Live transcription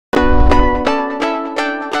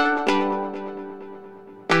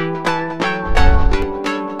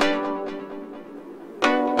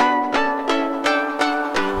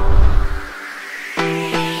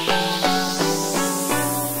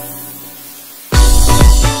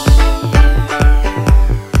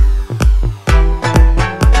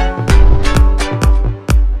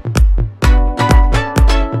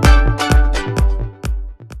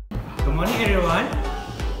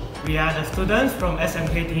from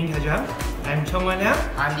Smk Tinggi Kajang. I'm CHONG.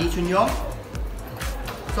 I'm Li.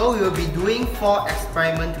 So we will be doing 4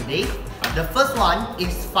 experiments today. The first one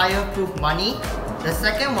is fireproof money. The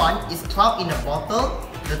second one is cloud in a bottle.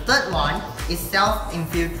 The third one is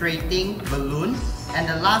self-infiltrating balloon. And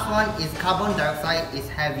the last one is carbon dioxide is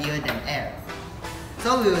heavier than air.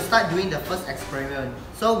 So we will start doing the first experiment.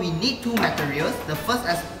 So we need 2 materials. The first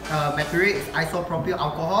material is isopropyl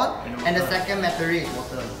alcohol and the second material is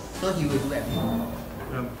water. So he will do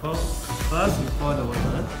everything. First we pour the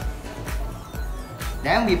water.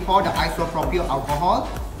 Then we pour the isopropyl alcohol.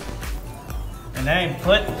 And then we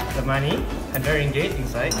put the money, 100 ringgit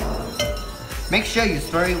inside. Make sure you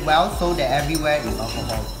stir it well so that everywhere is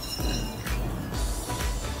alcohol.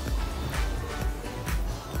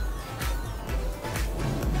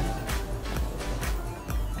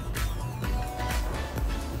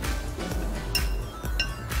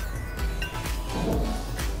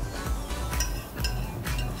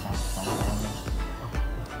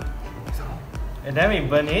 And then we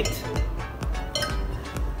burn it.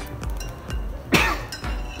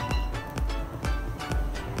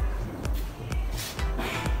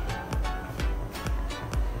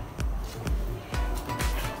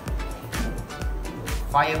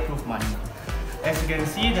 Fireproof money. As you can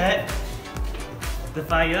see that the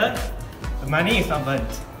money is not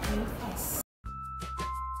burnt.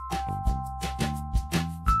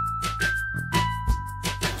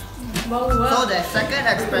 So the second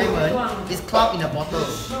experiment is cloud in a bottle.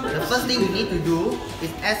 The first thing we need to do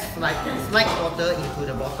is add slight water into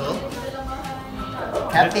the bottle.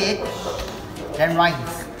 Cap it, then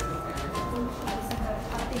rinse.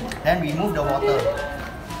 Then remove the water.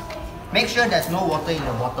 Make sure there's no water in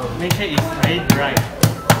the bottle. Make sure it's very dry.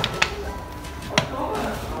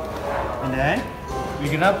 And then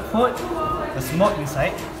we're gonna put the smoke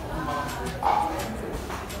inside.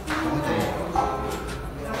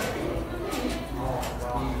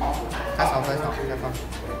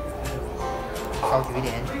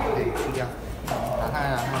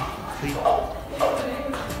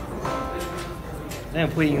 Then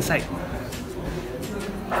put it inside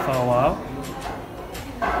for a while.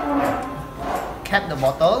 Cap the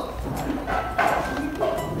bottle.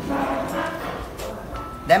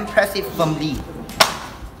 Then press it firmly.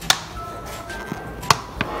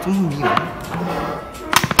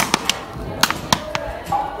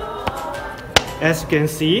 As you can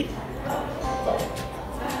see,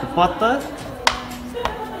 the water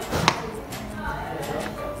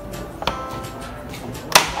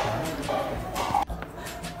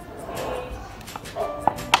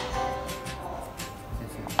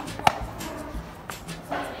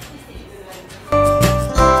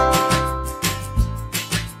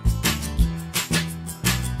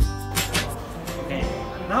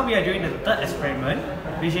Now we are doing the third experiment,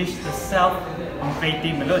 which is the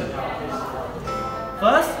self-inflating balloon.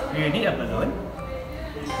 First, we will need a balloon,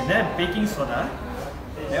 and then baking soda,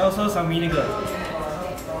 and also some vinegar.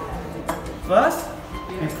 First,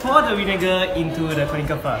 we pour the vinegar into the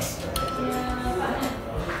conical flask.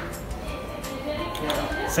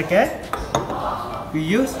 Second,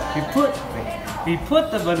 we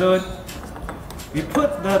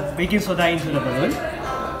put the baking soda into the balloon,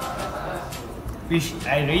 which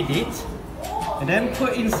I already did, and then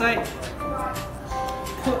put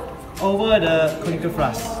over the conical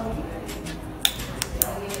flask.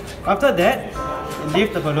 After that,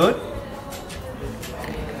 lift the balloon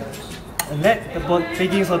and let the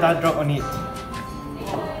baking soda drop on it.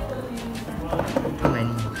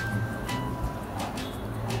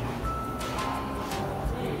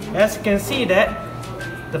 As you can see that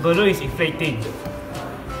the balloon is inflating.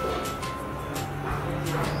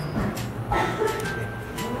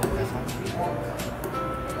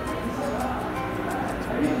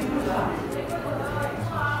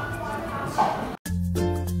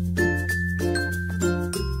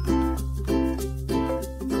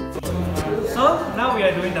 So now we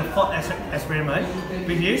are doing the fourth experiment,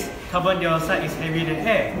 which is carbon dioxide is heavier than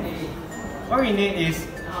air. What we need is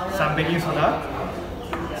some baking soda,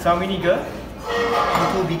 some vinegar,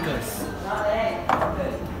 and 2 beakers.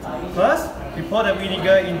 First, we pour the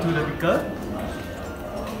vinegar into the beaker.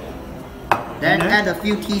 Then add a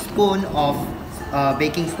few teaspoons of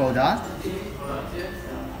baking soda.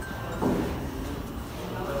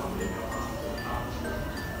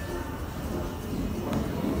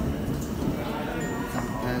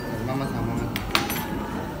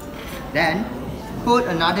 Then put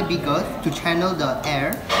another beaker to channel the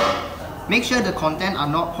air. Make sure the contents are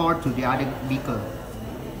not poured to the other beaker.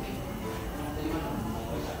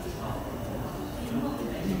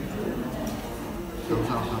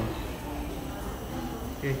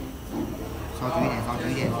 Okay.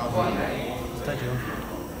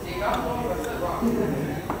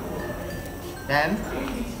 Then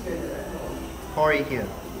pour it here.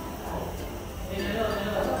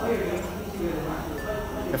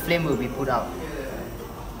 The flame will be put out.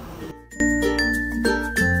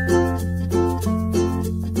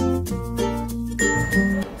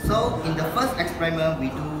 So in the first experiment we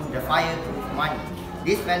do the fireproof money.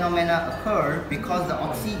 This phenomena occur because the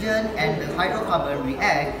oxygen and the hydrocarbon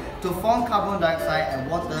react to form carbon dioxide and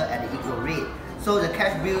water at an equal rate. So the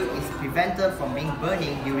cash bill is prevented from being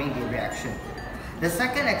burning during the reaction. The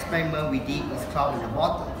second experiment we did is cloud in the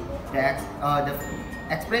bottle. The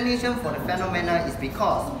explanation for the phenomena is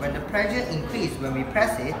because when the pressure increases when we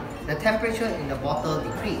press it, the temperature in the bottle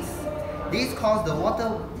decreases. This causes the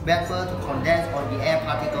water vapor to condense on the air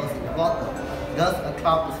particles in the bottle. Thus, a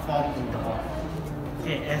cloud is formed in the bottle.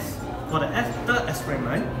 Okay, as for the third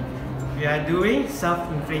experiment, we are doing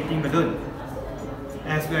self-inflating balloon.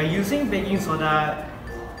 As we are using baking soda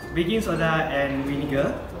and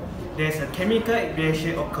vinegar, there's a chemical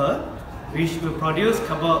reaction occur which will produce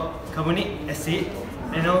carbonic acid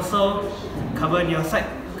and also carbon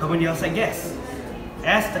dioxide gas.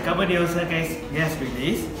 As the carbon dioxide gas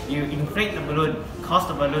release, you inflate the balloon, cause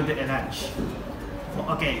the balloon to enlarge.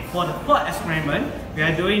 Okay, for the fourth experiment, we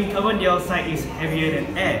are doing carbon dioxide is heavier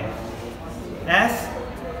than air. As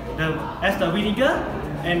the vinegar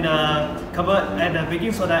and the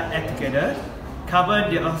baking soda add together, carbon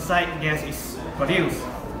dioxide gas is produced.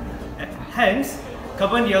 Hence,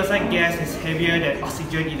 carbon dioxide gas is heavier than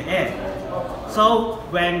oxygen in the air. So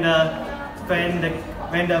when the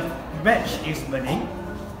match is burning,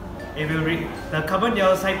 the carbon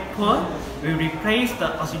dioxide pool will replace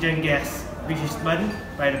the oxygen gas which is burned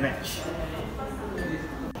by the match.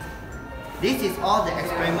 This is all the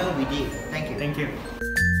experiment we did. Thank you. Thank you.